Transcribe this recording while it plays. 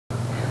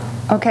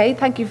Okay,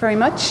 thank you very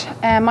much.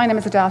 My name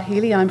is Adele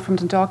Healy. I'm from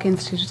Dundalk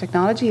Institute of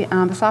Technology,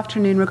 and this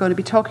afternoon we're going to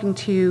be talking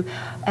to you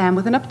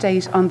with an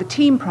update on the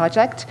TEAM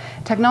project,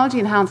 Technology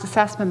Enhanced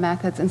Assessment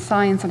Methods in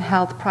Science and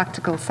Health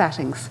Practical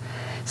Settings.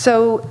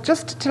 So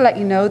just to let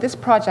you know, this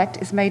project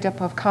is made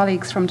up of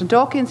colleagues from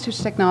Dundalk Institute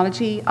of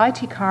Technology,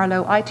 IT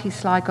Carlow, IT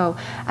Sligo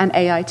and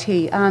AIT.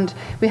 And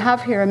we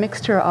have here a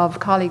mixture of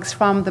colleagues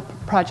from the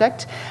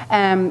project.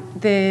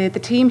 The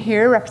team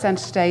here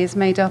represented today is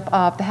made up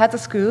of the heads of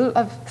School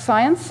of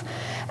Science,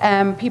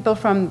 people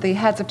from the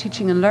heads of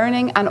teaching and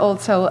learning, and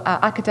also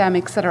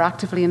academics that are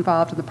actively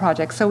involved in the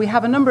project. So we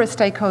have a number of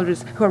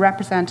stakeholders who are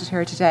represented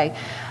here today.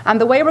 And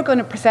the way we're going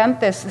to present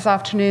this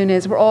afternoon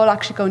is we're all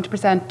actually going to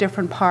present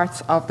different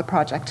parts of the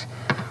project.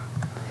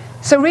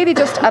 So really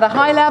just at a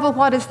high level,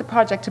 what is the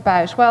project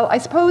about? Well, I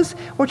suppose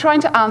we're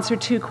trying to answer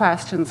two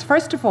questions.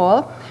 First of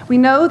all, we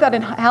know that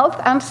in health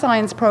and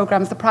science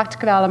programs, the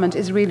practical element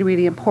is really,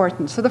 really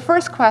important. So the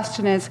first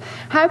question is,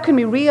 how can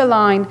we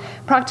realign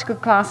practical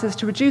classes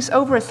to reduce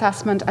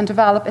over-assessment and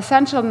develop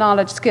essential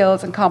knowledge,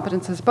 skills and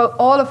competences,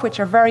 all of which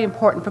are very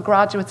important for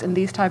graduates in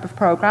these type of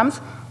programs?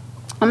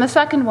 And the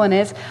second one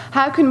is,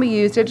 how can we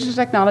use digital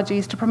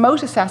technologies to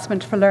promote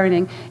assessment for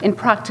learning in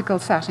practical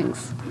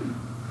settings?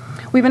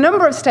 We have a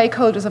number of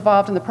stakeholders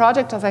involved in the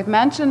project, as I've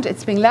mentioned.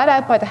 It's being led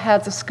out by the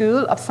heads of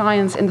School of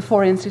Science in the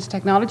four Institutes of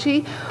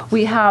Technology.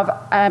 We have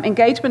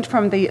engagement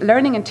from the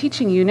learning and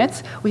teaching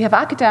units. We have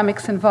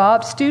academics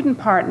involved, student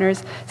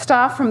partners,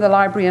 staff from the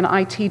library and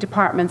IT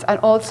departments, and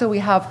also we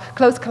have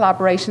close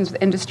collaborations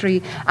with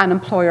industry and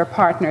employer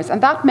partners.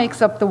 And that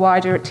makes up the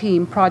wider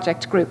TEAM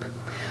project group.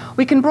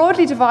 We can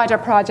broadly divide our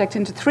project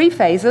into three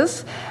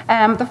phases.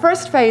 The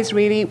first phase,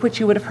 really, which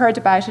you would have heard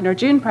about in our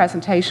June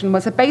presentation,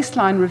 was a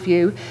baseline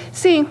review,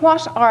 seeing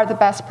what are the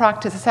best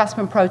practice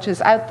assessment approaches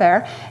out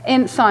there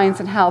in science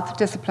and health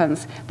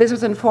disciplines. This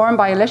was informed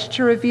by a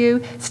literature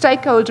review,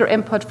 stakeholder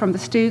input from the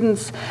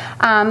students,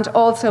 and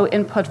also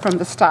input from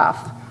the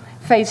staff.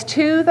 Phase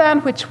 2 then,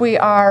 which we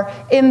are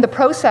in the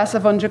process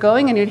of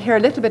undergoing, and you'll hear a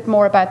little bit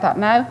more about that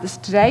now,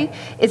 today,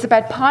 is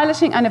about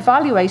piloting and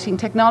evaluating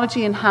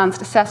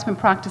technology-enhanced assessment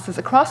practices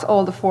across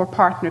all the four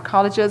partner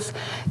colleges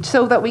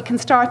so that we can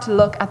start to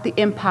look at the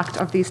impact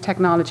of these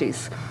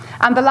technologies.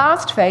 And the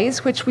last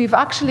phase, which we've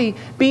actually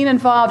been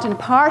involved in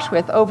part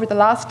with over the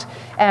last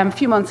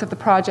few months of the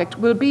project,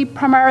 will be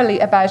primarily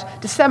about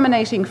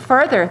disseminating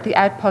further the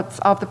outputs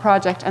of the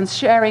project and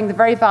sharing the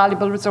very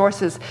valuable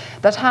resources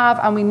that have,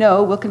 and we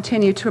know, will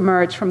continue to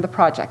emerge from the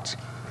project.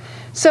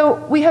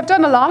 So we have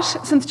done a lot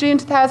since June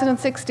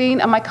 2016,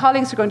 and my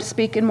colleagues are going to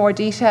speak in more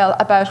detail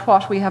about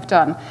what we have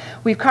done.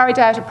 We've carried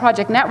out a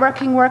project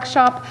networking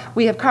workshop.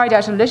 We have carried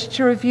out a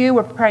literature review.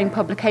 We're preparing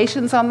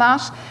publications on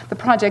that. The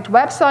project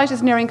website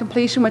is nearing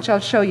completion, which I'll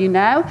show you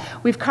now.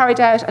 We've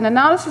carried out an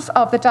analysis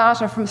of the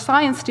data from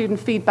science student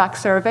feedback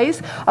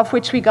surveys, of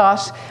which we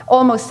got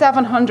almost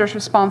 700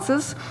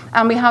 responses,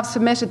 and we have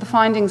submitted the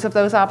findings of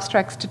those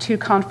abstracts to 2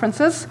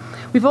 conferences.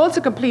 We've also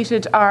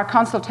completed our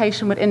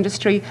consultation with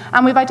industry,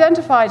 and we've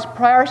identified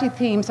priority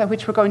themes on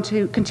which we're going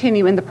to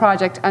continue in the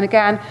project, and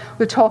again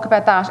we'll talk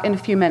about that in a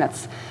few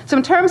minutes. So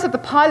in terms of the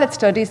pilot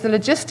studies, the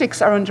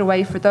logistics are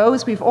underway for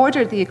those. We've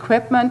ordered the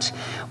equipment,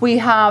 we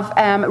have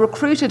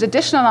recruited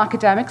additional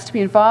academics to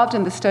be involved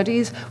in the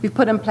studies, we've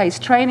put in place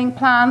training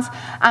plans,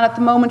 and at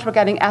the moment we're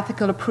getting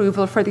ethical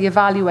approval for the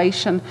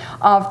evaluation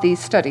of these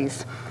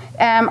studies.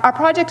 Our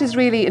project is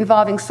really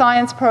involving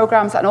science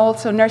programs and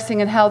also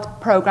nursing and health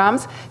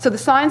programs. So the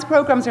science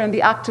programs are in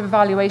the active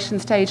evaluation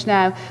stage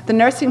now. The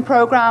nursing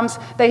programs,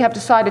 they have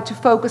decided to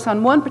focus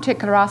on one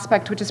particular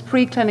aspect, which is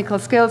preclinical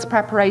skills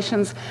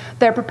preparations.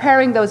 They're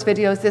preparing those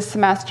videos this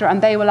semester,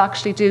 and they will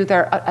actually do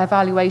their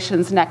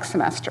evaluations next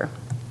semester.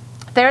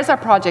 There's our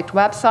project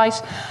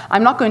website.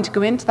 I'm not going to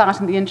go into that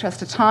in the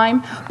interest of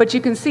time, but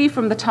you can see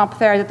from the top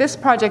there that this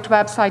project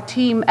website,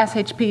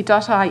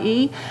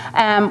 teamshp.ie,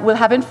 will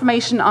have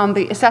information on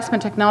the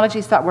assessment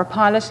technologies that we're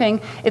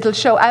piloting. It'll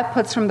show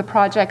outputs from the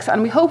projects,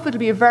 and we hope it'll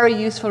be a very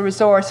useful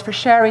resource for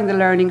sharing the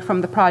learning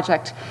from the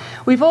project.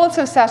 We've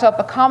also set up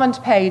a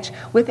comment page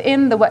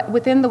within the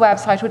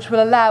website, which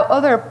will allow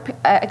other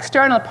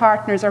external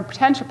partners or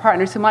potential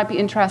partners who might be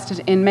interested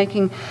in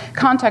making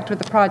contact with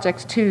the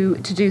project to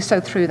do so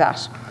through that.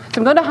 So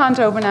I'm going to hand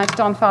over now to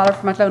Don Fowler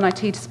from Athlone IT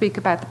to speak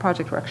about the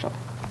project workshop.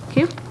 Thank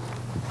you.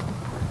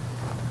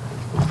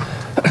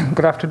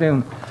 Good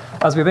afternoon.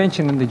 As we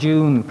mentioned in the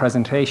June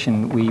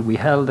presentation, we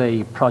held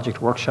a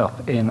project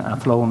workshop in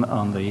Athlone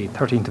on the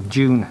 13th of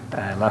June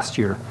last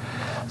year.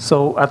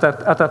 So at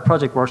that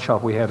project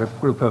workshop, we had a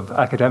group of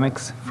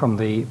academics from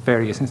the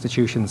various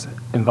institutions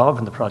involved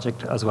in the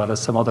project, as well as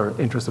some other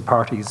interested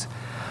parties,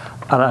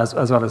 as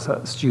well as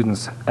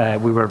students.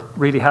 We were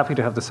really happy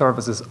to have the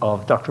services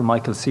of Dr.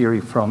 Michael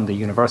Seary from the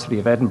University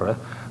of Edinburgh,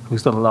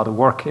 who's done a lot of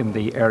work in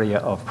the area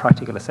of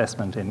practical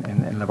assessment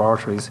in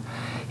laboratories.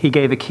 He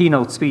gave a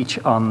keynote speech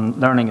on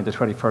learning in the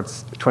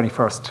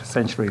 21st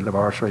century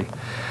laboratory.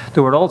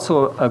 There were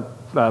also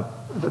a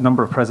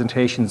number of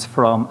presentations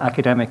from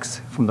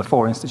academics from the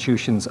 4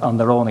 institutions on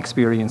their own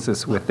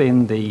experiences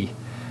within the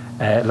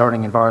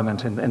learning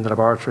environment in the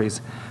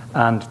laboratories.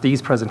 And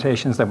these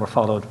presentations then were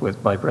followed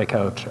by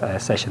breakout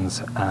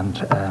sessions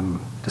and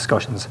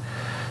discussions.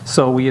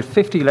 So we had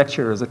 50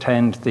 lecturers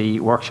attend the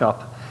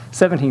workshop.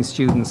 17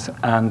 students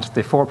and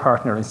the 4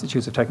 partner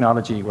institutes of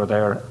technology were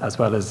there, as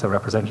well as a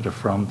representative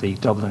from the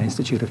Dublin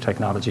Institute of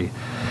Technology.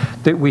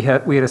 We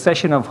had a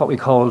session of what we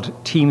called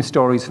team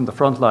stories from the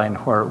front line,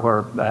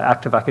 where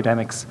active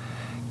academics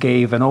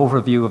gave an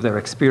overview of their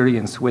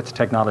experience with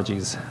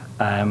technologies.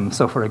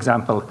 So for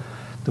example,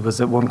 there was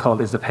one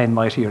called "Is the Pen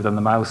Mightier Than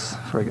the Mouse?"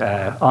 for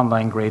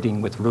online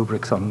grading with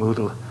rubrics on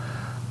Moodle.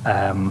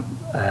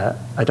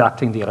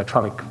 Adapting the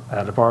electronic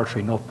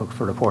laboratory notebook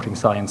for reporting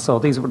science. So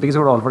these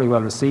were all very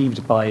well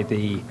received by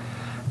the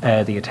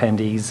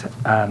attendees,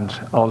 and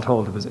all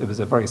told it was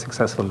a very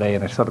successful day,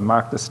 and it sort of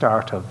marked the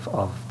start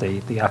of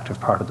the active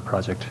part of the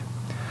project.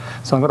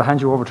 So I'm going to hand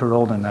you over to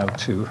Roland now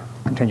to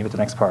continue with the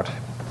next part.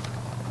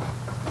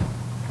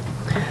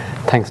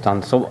 Thanks,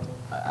 Don. So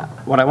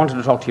what I wanted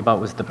to talk to you about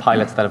was the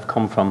pilots that have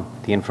come from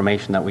the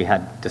information that we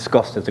had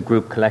discussed as a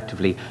group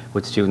collectively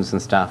with students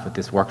and staff at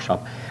this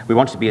workshop. We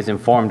wanted to be as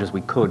informed as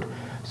we could,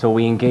 so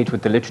we engaged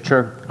with the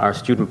literature, our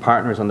student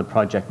partners on the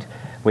project.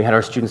 We had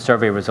our student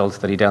survey results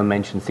that Edel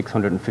mentioned.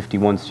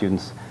 651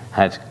 students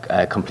had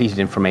completed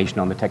information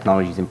on the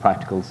technologies and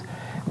practicals.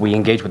 We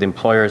engaged with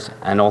employers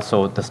and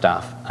also the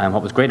staff. And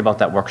what was great about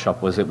that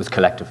workshop was it was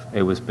collective.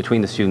 It was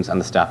between the students and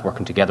the staff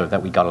working together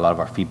that we got a lot of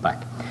our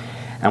feedback.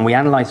 And we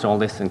analysed all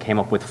this and came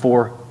up with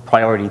 4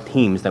 priority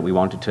themes that we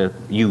wanted to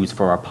use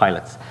for our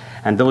pilots.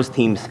 And those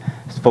themes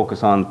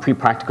focus on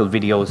pre-practical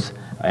videos,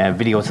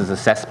 videos as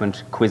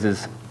assessment,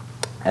 quizzes,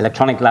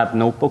 electronic lab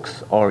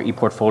notebooks or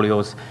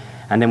e-portfolios,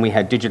 and then we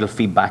had digital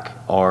feedback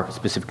or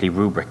specifically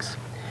rubrics.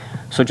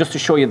 So just to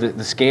show you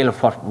the scale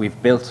of what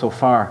we've built so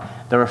far,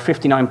 there are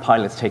 59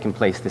 pilots taking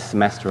place this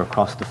semester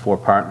across the 4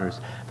 partners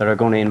that are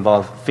going to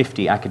involve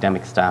 50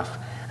 academic staff,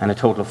 and a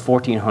total of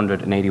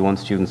 1,481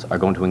 students are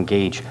going to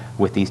engage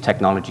with these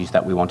technologies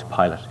that we want to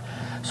pilot.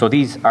 So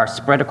these are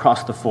spread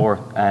across the 4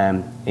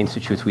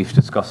 institutes we've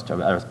discussed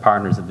as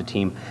partners of the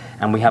team,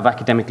 and we have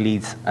academic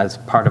leads as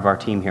part of our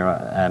team here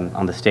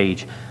on the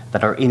stage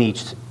that are in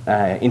each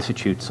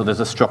institute. So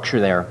there's a structure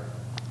there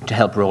to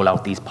help roll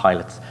out these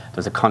pilots.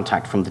 There's a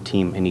contact from the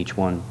team in each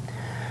one.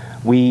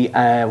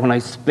 When I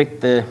split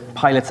the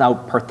pilots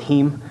out per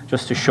theme,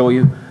 just to show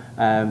you,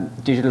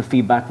 digital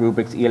feedback,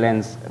 rubrics,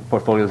 ELNs,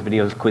 portfolios,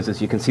 videos,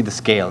 quizzes, you can see the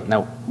scale.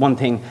 Now, one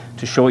thing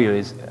to show you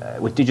is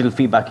with digital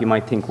feedback, you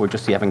might think we're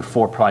just having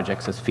 4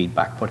 projects as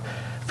feedback, but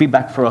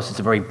feedback for us is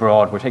very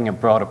broad. We're taking a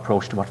broad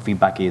approach to what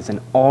feedback is,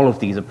 and all of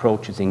these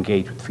approaches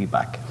engage with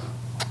feedback.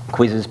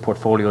 Quizzes,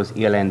 portfolios,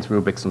 ELNs,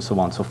 rubrics, and so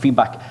on. So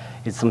feedback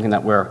is something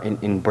that we're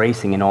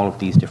embracing in all of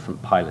these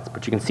different pilots,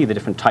 but you can see the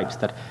different types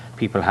that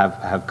people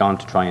have gone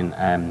to try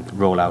and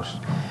roll out.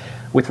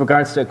 With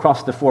regards to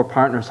across the 4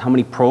 partners, how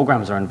many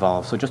programs are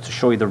involved? So just to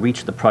show you the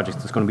reach of the project,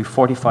 there's going to be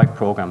 45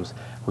 programs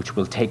which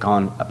will take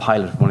on a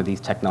pilot of one of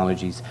these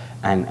technologies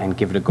and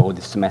give it a go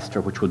this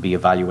semester, which will be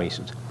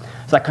evaluated.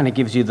 So that kind of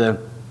gives you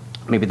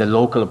maybe the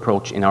local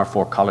approach in our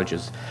 4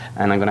 colleges.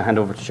 And I'm going to hand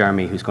over to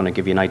Jeremy, who's going to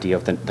give you an idea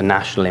of the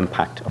national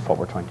impact of what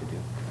we're trying to do.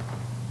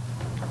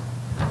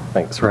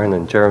 Thanks,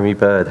 Ronan. Jeremy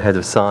Bird, Head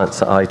of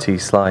Science at IT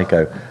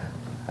Sligo.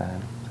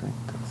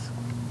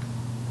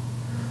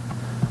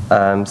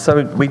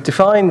 So we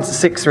defined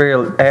 6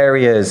 real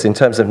areas in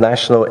terms of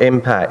national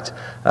impact.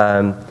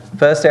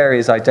 First area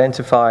is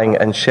identifying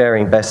and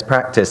sharing best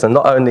practice, and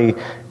not only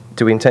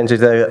do we intend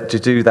to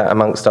do that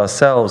amongst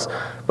ourselves,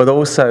 but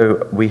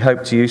also we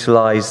hope to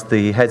utilise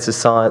the Heads of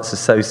Science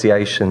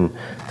Association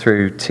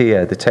through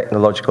TIA, the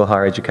Technological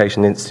Higher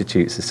Education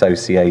Institutes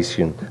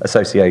Association.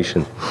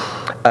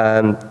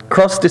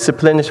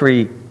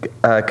 Cross-disciplinary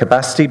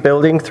capacity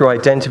building through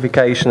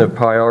identification of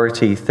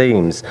priority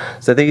themes.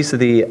 So these are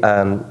the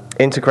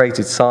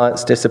integrated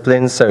science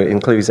disciplines, so it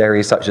includes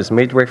areas such as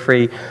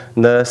midwifery,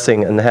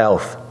 nursing and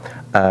health,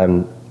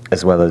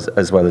 as well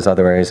as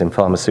other areas in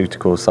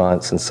pharmaceutical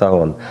science and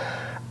so on.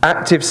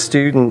 Active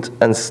student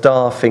and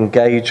staff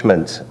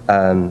engagement,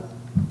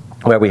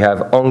 where we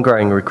have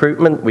ongoing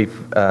recruitment.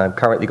 We've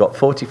currently got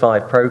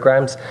 45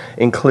 programs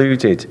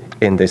included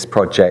in this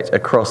project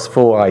across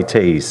 4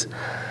 ITs.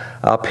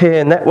 Our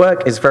peer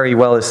network is very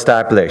well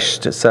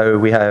established, so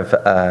we have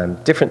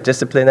different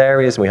discipline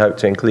areas, and we hope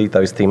to include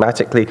those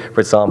thematically,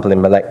 for example,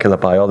 in molecular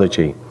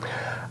biology.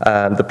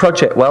 The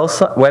project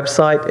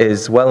website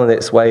is well on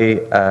its way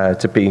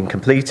to being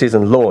completed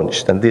and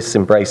launched, and this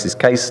embraces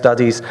case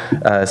studies,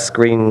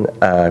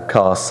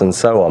 screencasts, and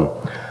so on.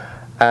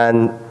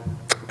 And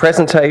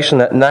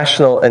presentation at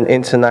national and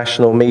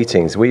international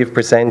meetings. We have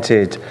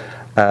presented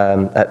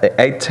at the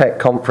EdTech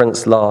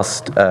conference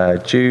last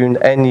June,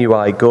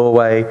 NUI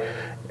Galway.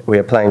 We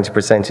are planning to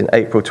present in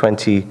April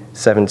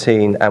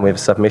 2017, and we have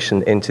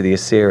submission into the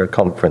ASERA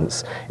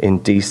conference in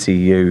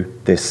DCU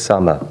this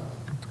summer.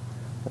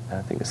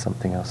 I think there's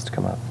something else to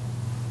come up.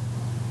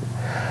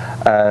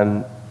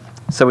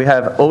 So we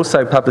have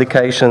also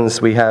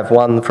publications. We have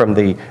one from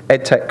the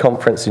EdTech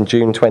conference in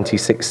June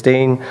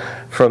 2016,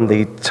 from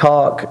the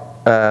TARC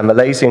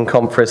Malaysian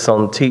conference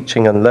on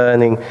teaching and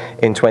learning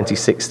in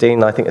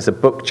 2016. I think there's a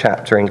book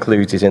chapter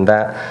included in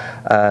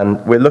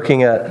that. We're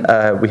looking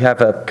at, we have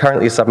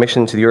currently a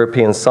submission to the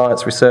European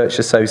Science Research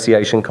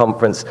Association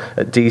conference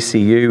at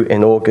DCU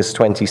in August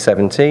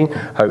 2017.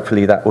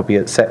 Hopefully that will be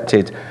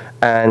accepted.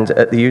 And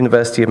at the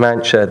University of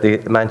Manchester,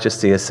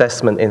 the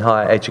Assessment in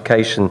Higher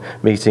Education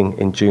meeting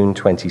in June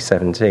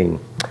 2017.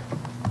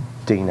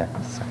 Dina.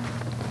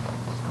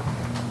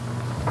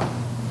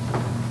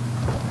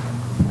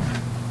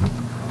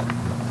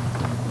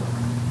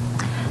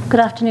 Good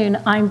afternoon.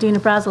 I'm Dina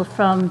Brazel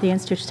from the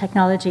Institute of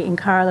Technology in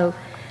Carlow.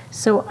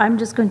 So I'm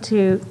just going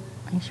to,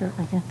 make sure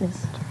I get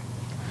this.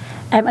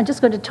 I'm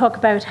just going to talk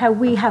about how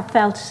we have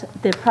felt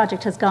the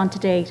project has gone to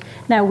date.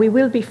 Now, we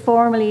will be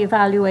formally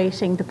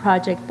evaluating the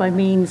project by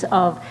means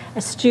of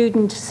a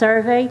student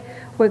survey.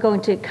 We're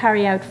going to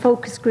carry out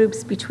focus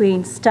groups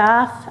between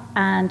staff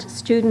and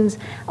students.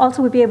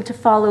 Also, we'll be able to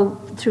follow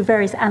through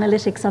various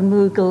analytics on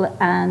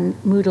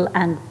Moodle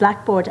and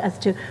Blackboard as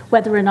to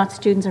whether or not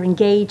students are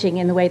engaging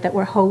in the way that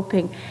we're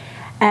hoping.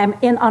 On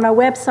our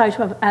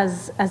website,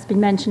 as has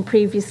been mentioned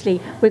previously,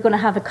 we're going to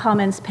have a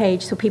comments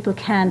page so people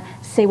can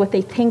say what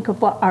they think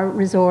of what our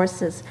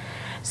resources.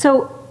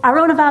 So our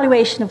own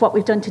evaluation of what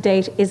we've done to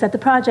date is that the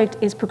project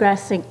is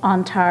progressing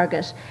on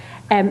target.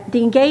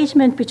 The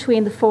engagement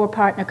between the 4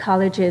 partner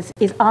colleges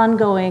is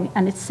ongoing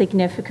and it's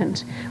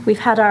significant. We've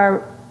had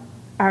our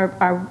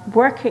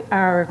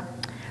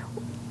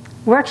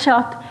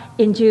workshop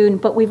in June,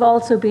 but we've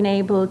also been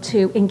able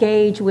to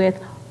engage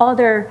with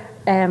other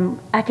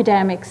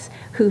academics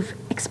who've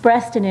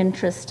expressed an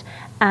interest,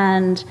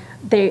 and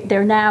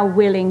they're now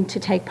willing to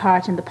take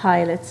part in the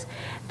pilots.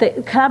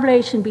 The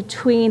collaboration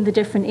between the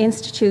different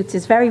institutes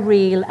is very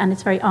real and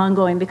it's very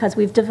ongoing because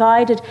we've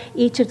divided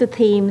each of the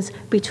themes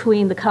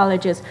between the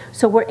colleges,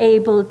 so we're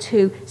able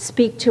to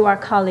speak to our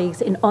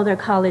colleagues in other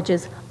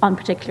colleges on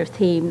particular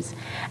themes.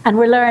 And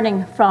we're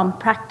learning from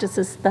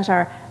practices that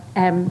are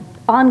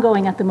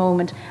ongoing at the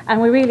moment,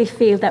 and we really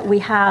feel that we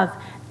have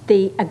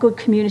a good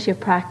community of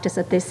practice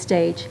at this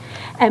stage.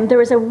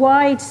 There is a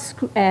wide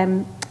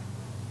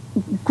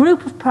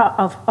group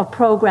of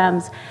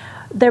programs.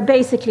 They're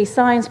basically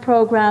science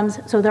programs,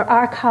 so there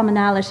are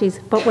commonalities,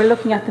 but we're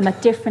looking at them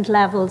at different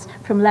levels,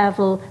 from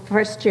level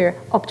 1st year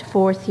up to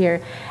 4th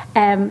year.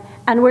 And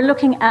we're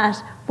looking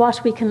at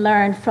what we can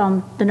learn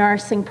from the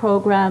nursing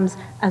programs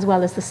as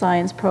well as the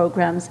science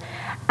programs.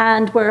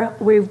 And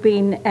we've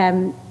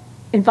been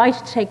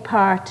invited to take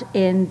part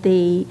in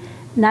the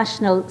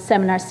national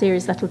seminar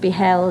series that will be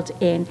held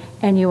in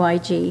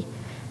NUIG.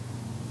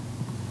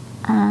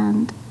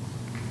 And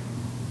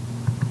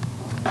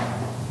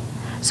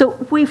so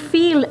we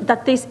feel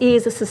that this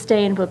is a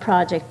sustainable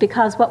project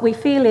because what we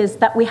feel is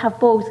that we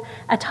have both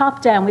a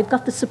top-down, we've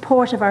got the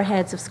support of our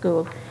heads of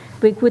school.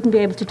 We wouldn't be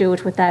able to do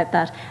it without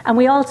that. And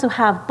we also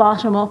have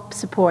bottom-up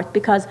support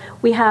because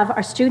we have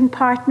our student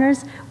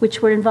partners,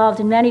 which were involved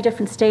in many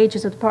different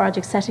stages of the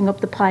project, setting up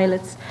the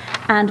pilots,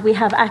 and we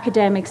have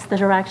academics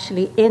that are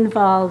actually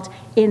involved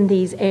in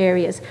these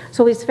areas.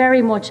 So it's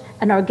very much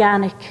an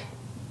organic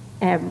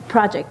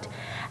project.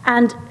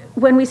 And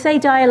when we say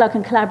dialogue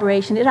and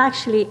collaboration, it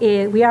actually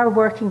is, we are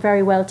working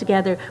very well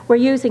together. We're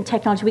using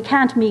technology. We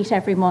can't meet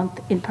every month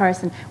in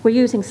person. We're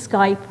using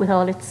Skype with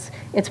all its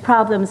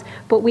problems,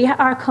 but we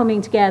are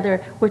coming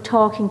together. We're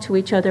talking to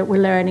each other.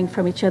 We're learning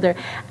from each other.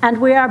 And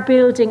we are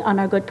building on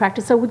our good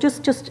practice. So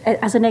just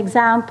as an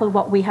example,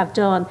 what we have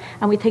done,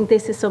 and we think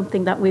this is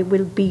something that we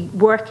will be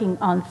working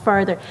on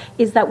further,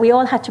 is that we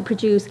all had to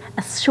produce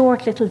a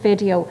short little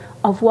video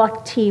of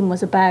what team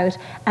was about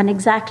and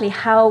exactly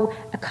how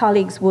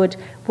colleagues would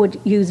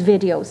use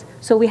videos.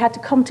 So we had to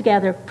come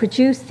together,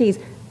 produce these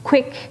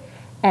quick,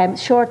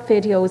 short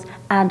videos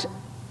and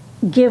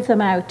give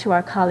them out to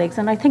our colleagues.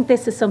 And I think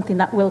this is something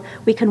that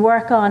we can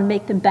work on,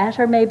 make them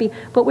better maybe,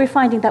 but we're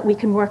finding that we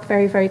can work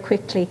very, very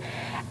quickly.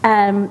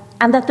 And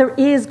that there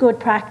is good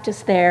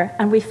practice there,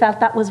 and we felt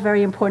that was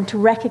very important to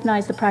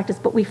recognise the practice,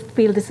 but we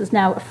feel this is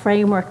now a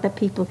framework that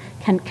people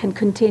can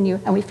continue,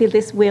 and we feel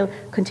this will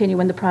continue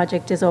when the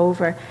project is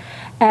over.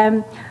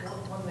 1 minute.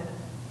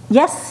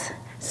 Yes,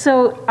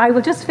 so I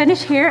will just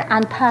finish here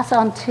and pass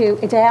on to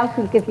Adele,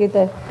 who will give you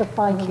the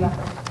final.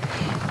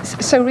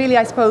 So really,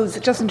 I suppose,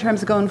 just in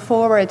terms of going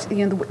forward,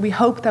 we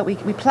hope that we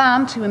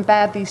plan to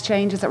embed these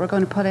changes that we're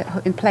going to put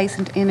in place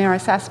in our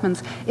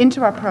assessments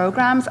into our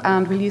programmes,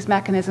 and we'll use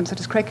mechanisms such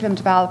as curriculum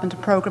development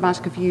and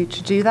programmatic review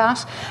to do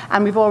that.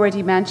 And we've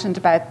already mentioned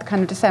about the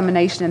kind of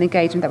dissemination and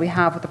engagement that we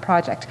have with the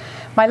project.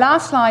 My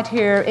last slide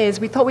here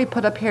is, we thought we'd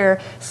put up here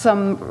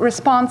some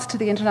response to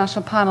the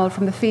international panel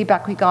from the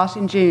feedback we got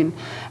in June.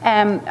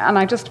 And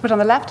I just put on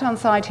the left-hand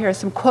side here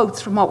some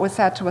quotes from what was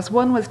said to us.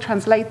 One was,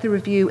 translate the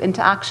review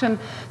into action.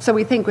 So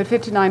we think with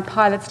 59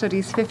 pilot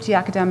studies, 50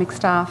 academic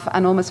staff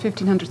and almost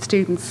 1,500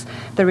 students,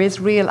 there is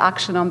real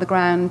action on the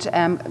ground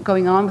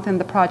going on within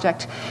the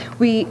project.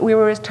 It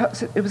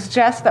was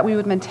suggested that we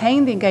would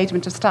maintain the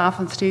engagement of staff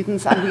and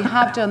students, and we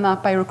have done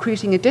that by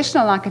recruiting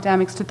additional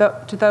academics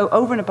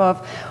over and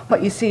above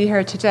what you see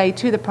here today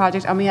to the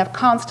project, and we have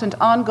constant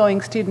ongoing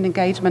student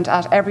engagement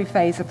at every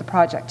phase of the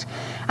project.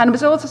 And it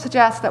was also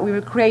suggested that we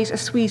would create a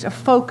suite of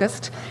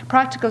focused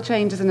practical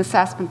changes in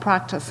assessment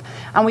practice,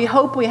 and we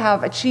hope we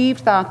have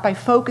achieved that by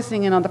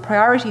focusing in on the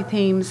priority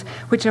themes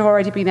which have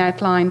already been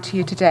outlined to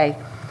you today.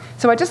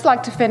 So I'd just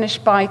like to finish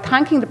by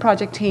thanking the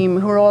project team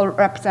who are all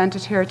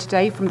represented here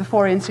today from the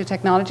 4 Institute of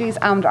Technologies,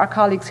 and our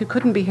colleagues who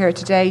couldn't be here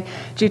today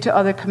due to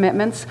other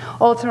commitments.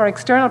 Also our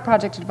external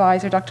project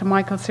advisor, Dr.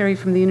 Michael Siri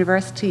from the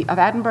University of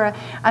Edinburgh,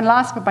 and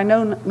last but by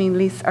no means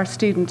least, our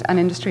student and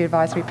industry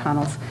advisory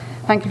panels.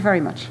 Thank you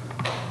very much.